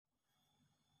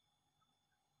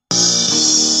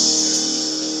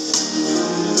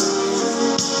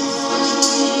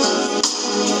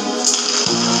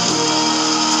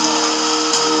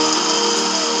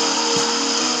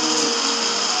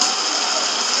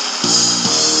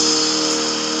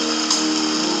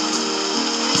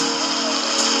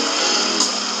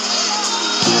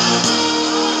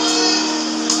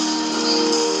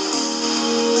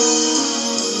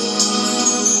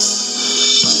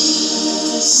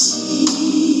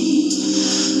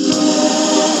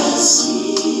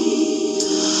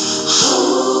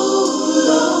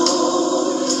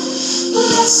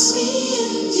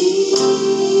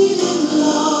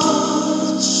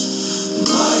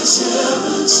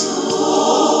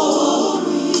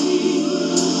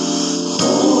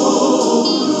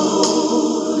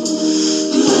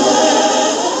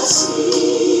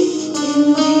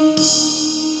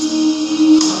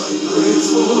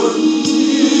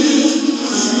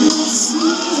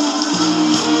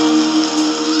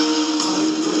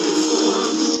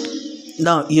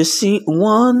Now, you see,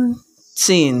 one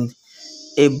thing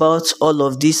about all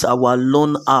of these our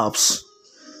loan apps,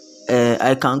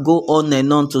 I can go on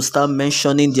and on to start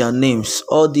mentioning their names.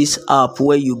 All these app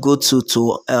where you go to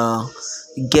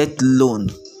get loan.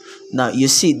 Now, you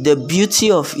see, the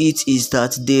beauty of it is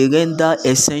that they render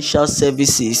essential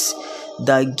services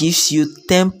that gives you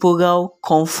temporal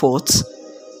comfort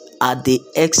at the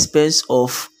expense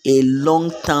of a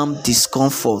long-term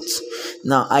discomfort.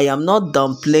 Now, I am not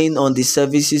downplaying on the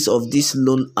services of this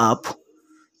loan app.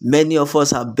 Many of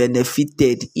us have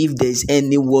benefited, if there is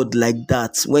any word like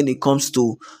that, when it comes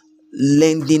to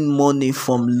lending money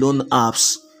from loan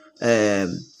apps,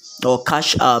 um, or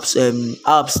cash apps,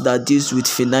 apps that deals with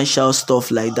financial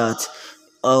stuff like that.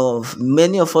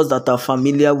 Many of us that are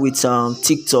familiar with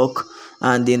TikTok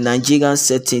and the Nigerian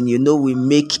setting, we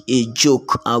make a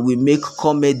joke and we make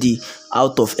comedy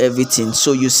out of everything.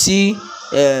 So you see,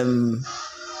 Pampe,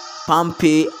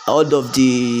 all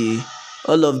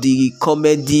of the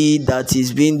comedy that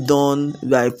is being done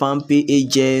by Pampe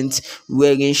agents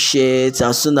wearing shirts.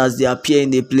 As soon as they appear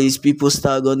in a place, people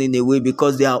start running away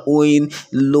because they are owing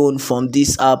loan from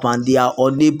this app and they are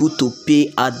unable to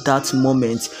pay at that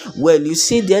moment. Well, you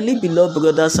see, dearly beloved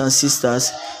brothers and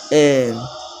sisters,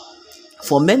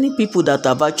 for many people that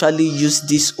have actually used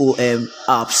these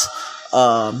apps,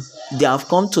 they have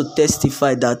come to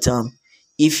testify that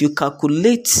if you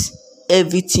calculate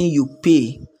everything you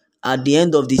pay at the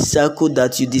end of the cycle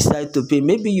that you decide to pay,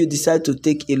 maybe you decide to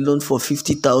take a loan for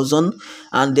 50,000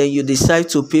 and then you decide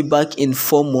to pay back in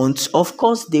 4 months. Of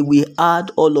course, they will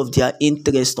add all of their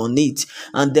interest on it,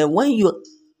 and then when you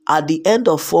at the end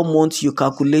of 4 months you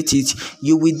calculate it,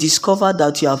 you will discover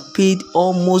that you have paid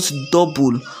almost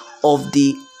double of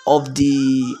the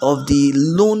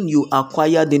loan you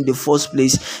acquired in the first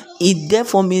place. It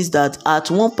therefore means that at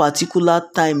one particular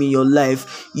time in your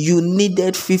life you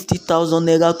needed 50,000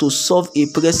 naira to solve a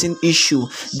pressing issue.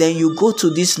 Then you go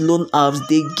to these loan apps,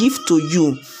 they give to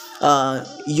you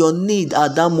your need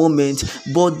at that moment,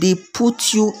 but they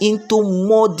put you into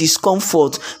more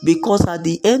discomfort because at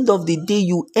the end of the day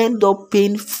you end up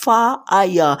paying far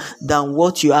higher than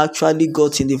what you actually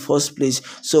got in the first place.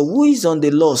 So who is on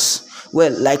the loss?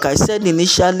 Well, like I said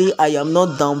initially, I am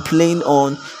not downplaying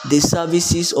on the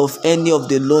services of any of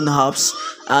the loan apps,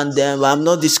 and I'm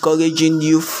not discouraging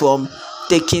you from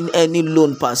taking any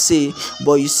loan per se,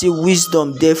 but you see,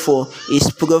 wisdom therefore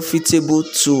is profitable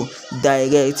to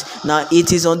direct. Now,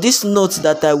 it is on this note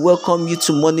that I welcome you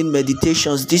to morning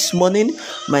meditations this morning.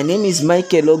 My name is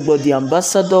Michael Ogbo, the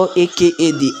ambassador,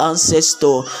 aka the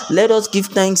ancestor. Let us give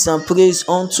thanks and praise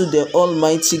unto the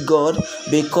Almighty God,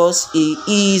 because He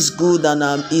is good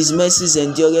and His mercies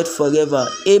endureth forever.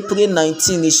 April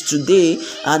 19 is today,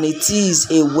 and it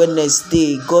is a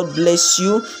Wednesday. God bless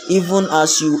you, even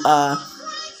as you are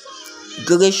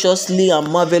graciously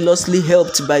and marvelously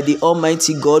helped by the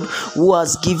Almighty God, who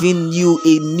has given you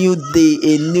a new day,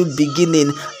 a new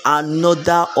beginning,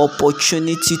 another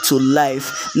opportunity to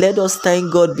life. Let us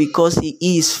thank God because He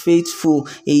is faithful.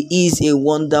 He is a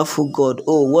wonderful God.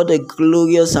 Oh, what a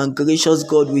glorious and gracious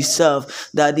God we serve,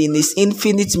 that in His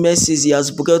infinite mercies He has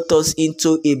brought us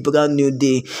into a brand new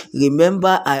day.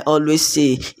 Remember, I always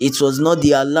say, it was not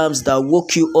the alarms that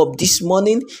woke you up this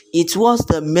morning, it was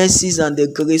the mercies and the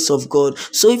grace of God.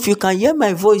 So if you can hear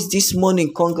my voice this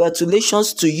morning,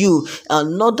 congratulations to you.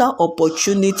 Another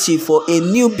opportunity for a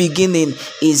new beginning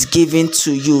is given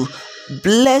to you.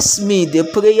 Bless me. The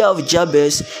prayer of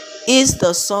Jabez is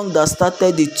the song that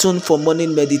started the tune for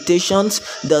morning meditations,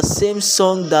 the same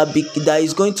song that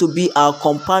is going to be our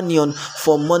companion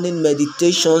for morning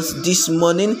meditations this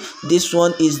morning. This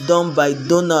one is done by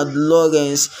Donald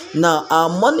Lawrence. Now, our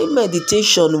morning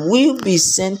meditation will be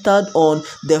centered on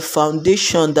the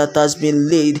foundation that has been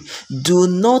laid. Do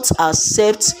not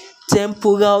accept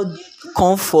temporal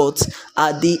comfort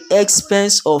at the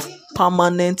expense of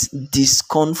permanent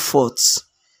discomfort.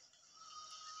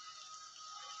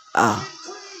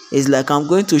 It's like I'm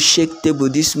going to shake table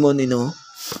this morning.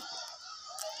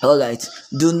 All right.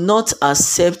 Do not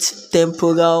accept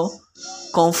temporal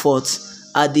comfort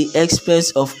at the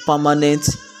expense of permanent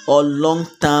or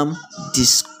long-term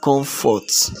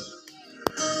discomfort.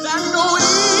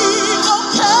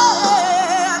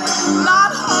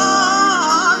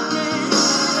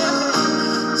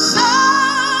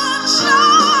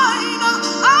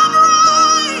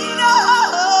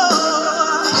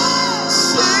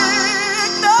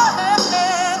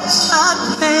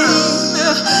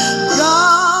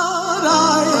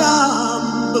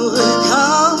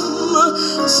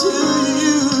 To you.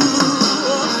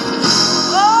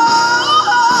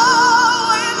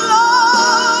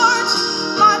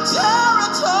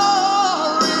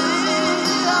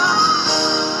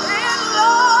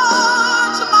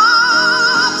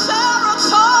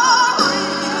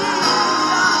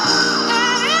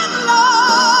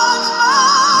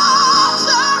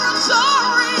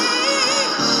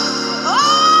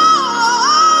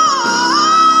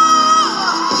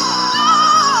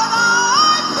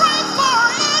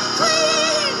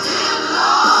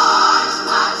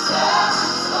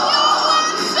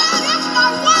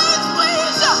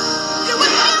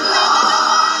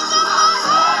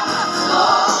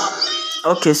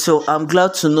 Okay, so I'm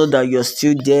glad to know that you're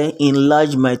still there.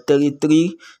 Enlarge my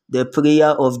territory. The prayer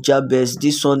of Jabez.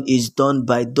 This one is done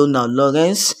by Donald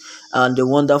Lawrence and the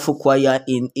wonderful choir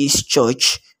in East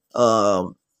Church.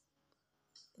 Um,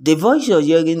 the voice you're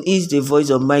hearing is the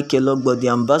voice of Michael Ogbo, the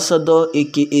ambassador,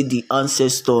 aka the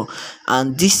ancestor,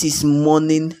 and this is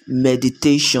morning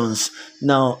meditations.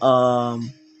 Now,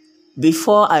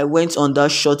 before I went on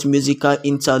that short musical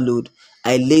interlude,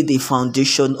 I laid a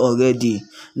foundation already.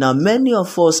 Now, many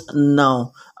of us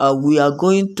now, we are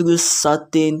going through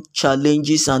certain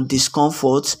challenges and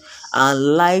discomforts,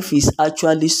 and life is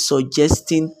actually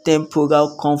suggesting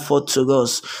temporal comfort to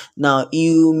us. Now,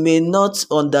 you may not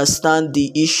understand the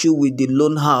issue with the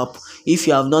loan app if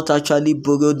you have not actually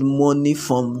borrowed money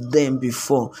from them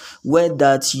before, where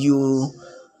that you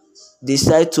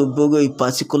decide to borrow a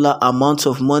particular amount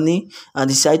of money and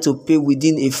decide to pay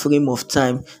within a frame of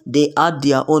time, they add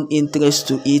their own interest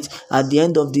to it. At the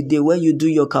end of the day, when you do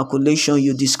your calculation,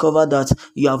 you discover that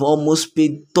you have almost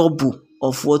paid double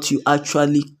of what you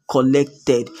actually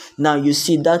collected. Now you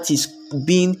see that is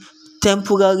being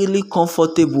temporarily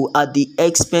comfortable at the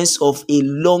expense of a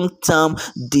long-term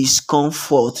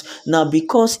discomfort. Now,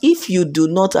 because if you do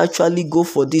not actually go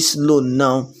for this loan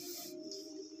now,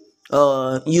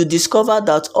 you discover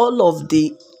that all of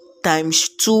the times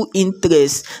two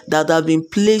interest that have been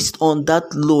placed on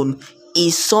that loan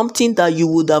is something that you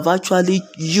would have actually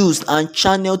used and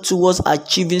channeled towards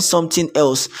achieving something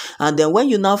else. And then when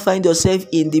you now find yourself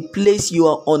in the place you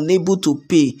are unable to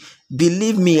pay,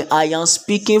 believe me, I am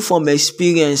speaking from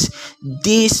experience.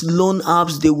 These loan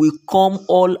apps, they will come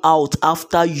all out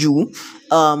after you,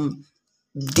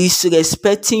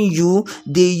 disrespecting you.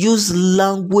 They use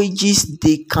languages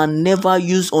they can never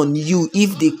use on you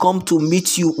if they come to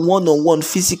meet you one-on-one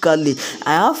physically.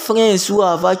 I have friends who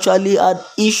have actually had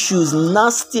issues,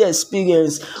 nasty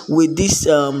experience with this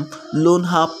loan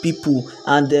app people,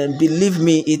 and believe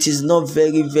me, it is not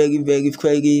very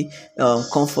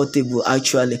comfortable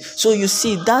actually. So you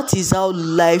see, that is how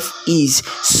life is.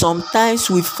 Sometimes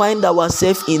we find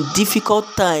ourselves in difficult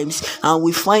times and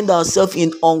we find ourselves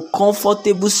in uncomfortable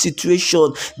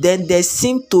situation. Then there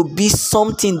seems to be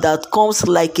something that comes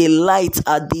like a light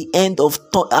at the end of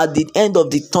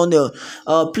the tunnel.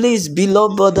 Please,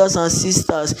 beloved brothers and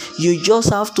sisters, you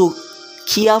just have to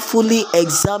carefully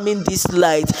examine this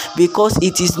light, because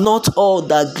it is not all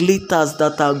that glitters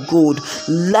that are gold.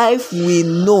 Life will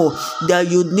know that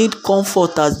you need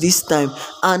comfort at this time,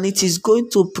 and it is going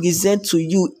to present to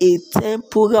you a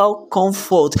temporal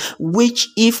comfort which,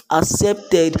 if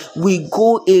accepted, will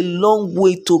go a long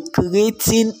way to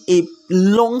creating a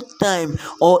long time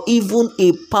or even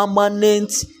a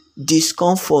permanent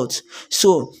discomfort.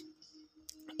 So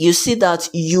you see that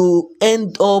you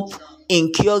end up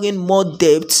incurring more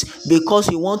debts because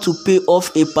you want to pay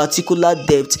off a particular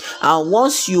debt, and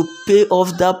once you pay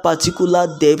off that particular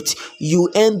debt, you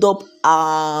end up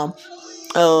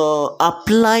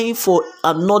applying for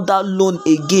another loan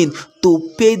again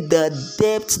to pay the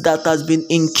debt that has been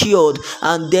incurred.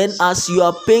 And then as you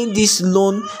are paying this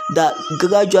loan, that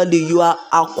gradually you are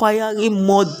acquiring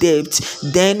more debt.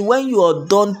 Then when you are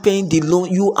done paying the loan,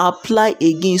 you apply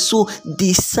again. So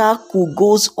the circle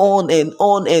goes on and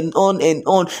on and on and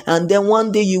on. And then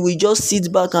one day you will just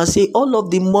sit back and say, all of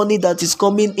the money that is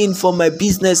coming in from my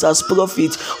business as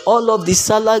profit, all of the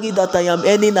salary that I am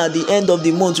earning at the end of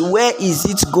the month, where is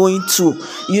it going to?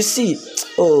 You see,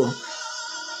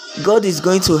 God is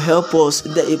going to help us.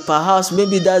 Perhaps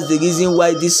maybe that's the reason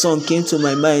why this song came to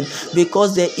my mind,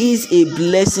 because there is a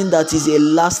blessing that is a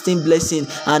lasting blessing,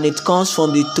 and it comes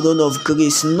from the throne of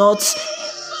grace, not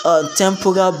a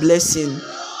temporal blessing.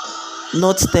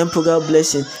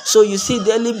 So you see,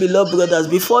 dearly beloved brothers,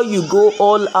 before you go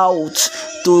all out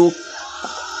to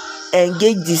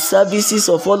engage the services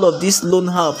of all of this loan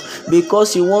app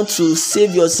because you want to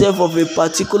save yourself of a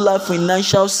particular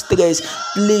financial stress,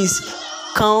 please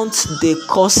count the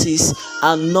costs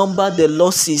and number the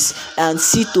losses, and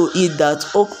see to it that,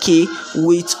 okay,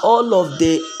 with all of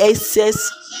the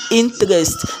excess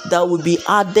interest that will be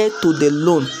added to the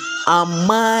loan,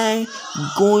 am I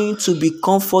going to be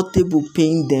comfortable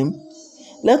paying them?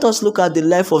 Let us look at the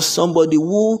life of somebody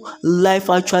who life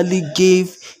actually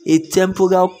gave a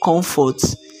temporal comfort,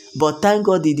 but thank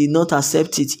God he did not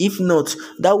accept it. If not,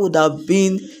 that would have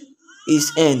been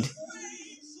his end.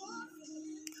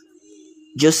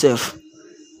 Joseph.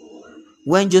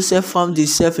 When Joseph found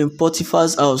himself in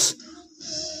Potiphar's house,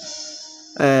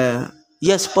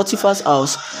 Potiphar's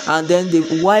house, and then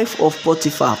the wife of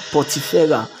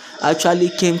Potipharah, actually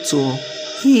came to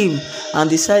him and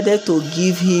decided to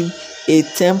give him a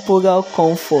temporal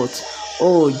comfort.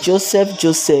 Oh, Joseph,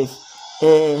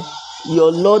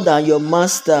 your Lord and your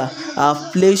Master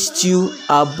have placed you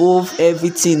above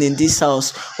everything in this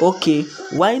house. Okay,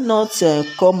 why not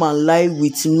come and lie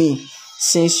with me,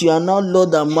 since you are now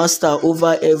Lord and Master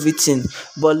over everything?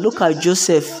 But look at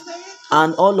Joseph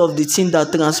and all of the things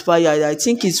that transpired. I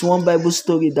think it's one Bible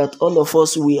story that all of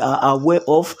us we are aware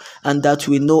of and that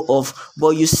we know of.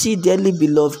 But you see, dearly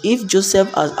beloved, if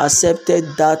Joseph has accepted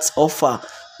that offer,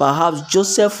 perhaps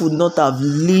Joseph would not have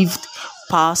lived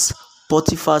past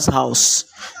Potiphar's house.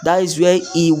 That is where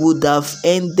he would have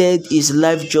ended his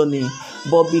life journey.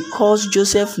 But because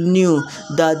Joseph knew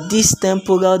that this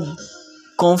temporal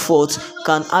comfort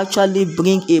can actually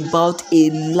bring about a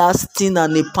lasting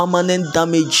and a permanent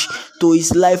damage to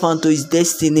his life and to his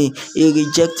destiny, he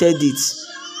rejected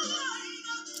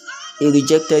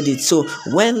it. So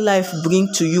when life bring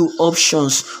to you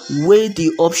options, weigh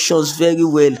the options very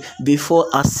well before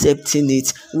accepting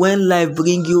it. When life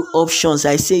bring you options,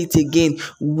 I say it again,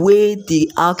 weigh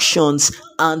the actions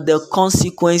and the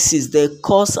consequences, the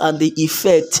cause and the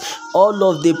effect. Do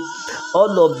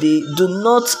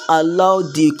not allow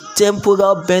the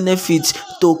temporal benefit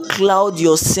to cloud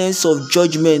your sense of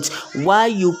judgment. While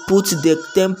you put the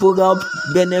temporal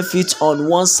benefit on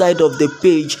one side of the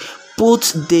page, put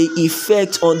the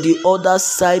effect on the other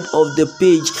side of the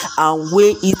page and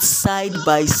weigh it side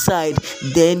by side.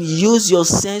 Then use your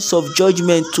sense of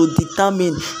judgment to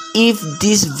determine if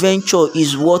this venture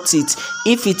is worth it.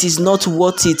 If it is not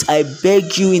worth it, I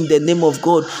beg you in the name of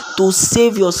God to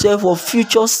save yourself of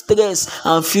future stress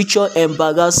and future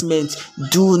embarrassment.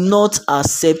 Do not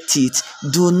accept it.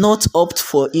 Do not opt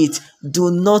for it.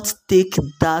 Do not take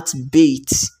that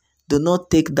bait. Do not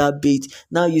take that bait.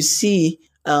 Now you see,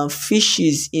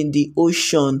 fishes in the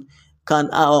ocean can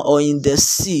or in the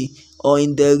sea or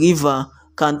in the river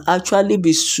can actually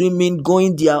be swimming,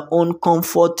 going their own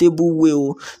comfortable way.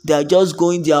 They are just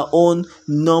going their own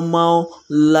normal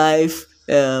life,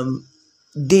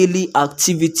 daily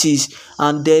activities,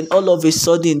 and then all of a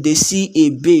sudden they see a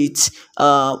bait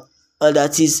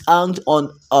that is hanged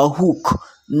on a hook.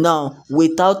 Now,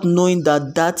 without knowing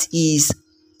that that is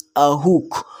a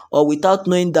hook, or without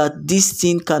knowing that this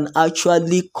thing can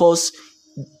actually cause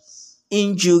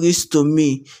injuries to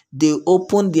me, they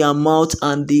open their mouth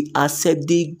and they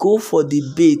go for the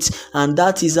bait, and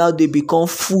that is how they become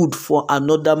food for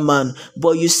another man.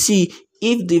 But you see,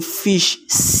 if the fish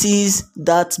sees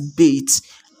that bait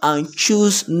and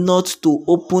choose not to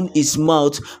open his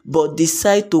mouth but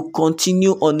decide to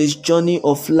continue on his journey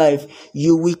of life,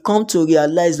 you will come to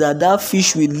realize that that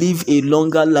fish will live a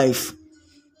longer life.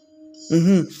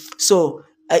 So,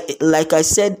 like I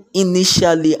said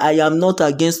initially, I am not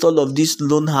against all of these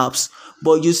loan apps,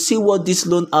 but you see what this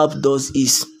loan app does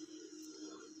is,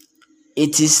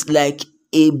 it is like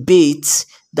a bait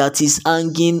that is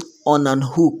hanging on an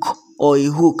hook, or a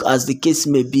hook as the case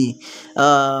may be.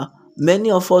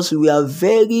 Many of us, we are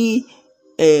very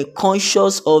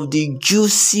conscious of the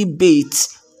juicy bait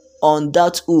on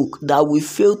that hook, that we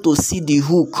fail to see the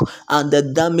hook and the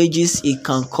damages it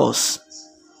can cause.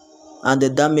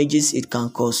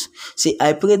 See,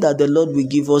 I pray that the Lord will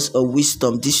give us a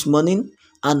wisdom this morning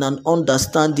and an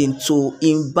understanding to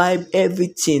imbibe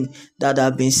everything that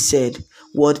have been said.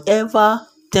 Whatever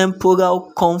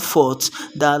temporal comfort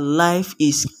that life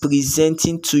is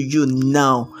presenting to you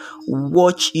now,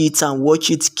 watch it and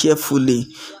watch it carefully.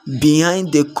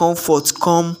 Behind the comfort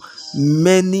come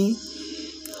many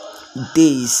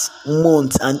days,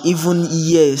 months, and even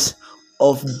years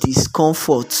of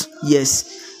discomfort.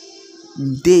 Yes,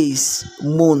 days,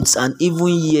 months, and even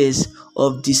years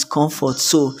of discomfort.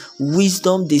 So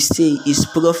wisdom, they say, is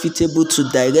profitable to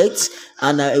direct,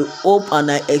 and I hope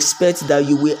and I expect that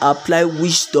you will apply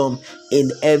wisdom in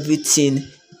everything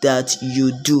that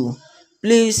you do.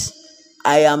 Please,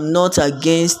 I am not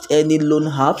against any loan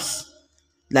apps,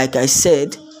 like I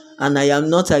said, and I am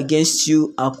not against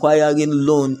you acquiring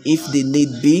loan if the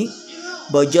need be.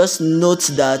 But just note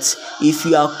that if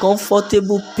you are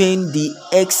comfortable paying the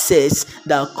excess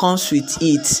that comes with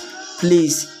it,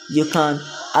 please, you can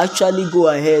actually go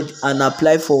ahead and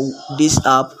apply for this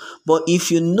app. But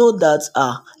if you know that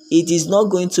it is not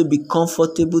going to be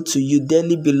comfortable to you,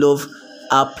 dearly beloved,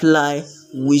 apply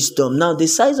wisdom. Now, the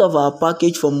size of our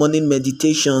package for morning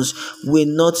meditations will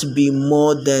not be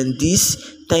more than this.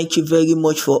 Thank you very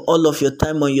much for all of your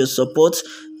time and your support.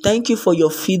 Thank you for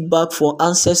your feedback for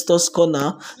Ancestors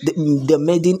Corner, the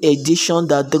maiden edition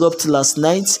that dropped last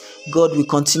night. God will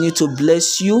continue to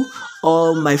bless you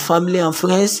all my family and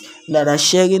friends that are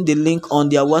sharing the link on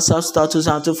their WhatsApp status,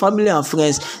 and to family and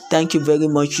friends, thank you very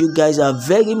much. You guys are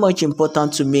very much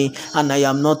important to me, and I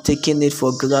am not taking it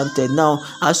for granted. Now,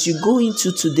 as you go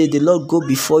into today, the Lord go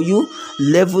before you,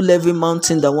 level every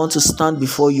mountain that want to stand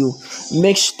before you,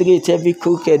 make straight every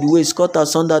crooked way, cut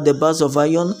asunder the bars of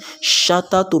iron,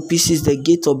 shatter to pieces the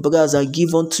gate of brass, and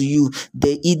give unto you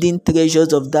the hidden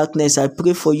treasures of darkness. I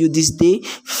pray for you this day.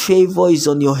 Favor is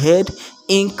on your head,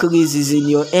 increase is in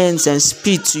your hands, and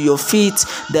speed to your feet.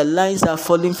 The lines are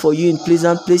falling for you in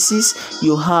pleasant places.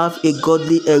 You have a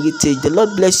godly heritage. The Lord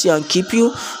bless you and keep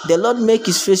you. The Lord make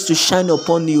his face to shine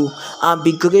upon you and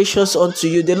be gracious unto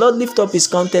you. The Lord lift up his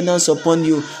countenance upon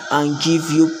you and give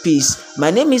you peace. My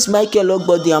name is Michael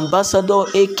Ogbo, the ambassador,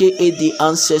 aka the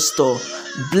ancestor.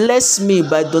 Bless Me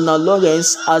by Donald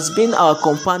Lawrence has been our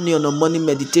companion on morning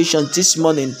meditation this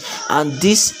morning, and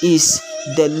this is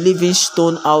the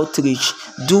Livingstone Outreach.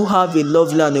 Do have a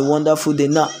lovely and a wonderful day.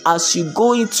 Now, as you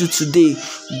go into today,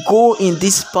 go in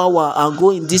this power and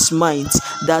go in this mind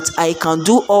that I can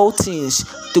do all things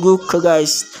through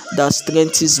Christ that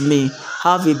strengthens me.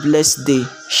 Have a blessed day.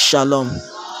 Shalom.